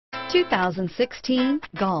2016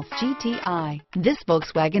 Golf GTI. This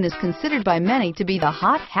Volkswagen is considered by many to be the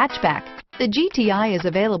hot hatchback. The GTI is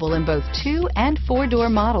available in both 2- and 4-door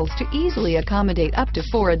models to easily accommodate up to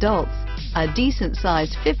 4 adults. A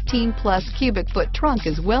decent-sized 15-plus cubic foot trunk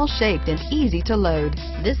is well-shaped and easy to load.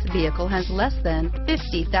 This vehicle has less than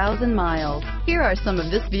 50,000 miles. Here are some of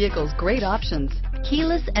this vehicle's great options: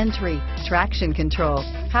 keyless entry, traction control,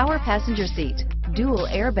 power passenger seat, dual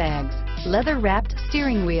airbags, leather-wrapped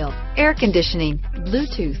steering wheel, air conditioning,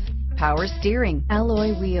 Bluetooth, power steering,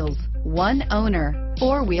 alloy wheels, one owner,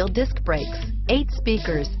 4-wheel disc brakes, 8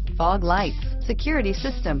 speakers, fog lights, security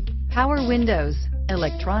system, power windows,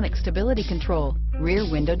 electronic stability control, rear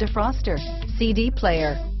window defroster, CD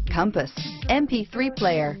player, compass, MP3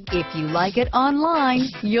 player. If you like it online,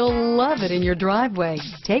 you'll love it in your driveway.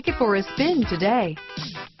 Take it for a spin today.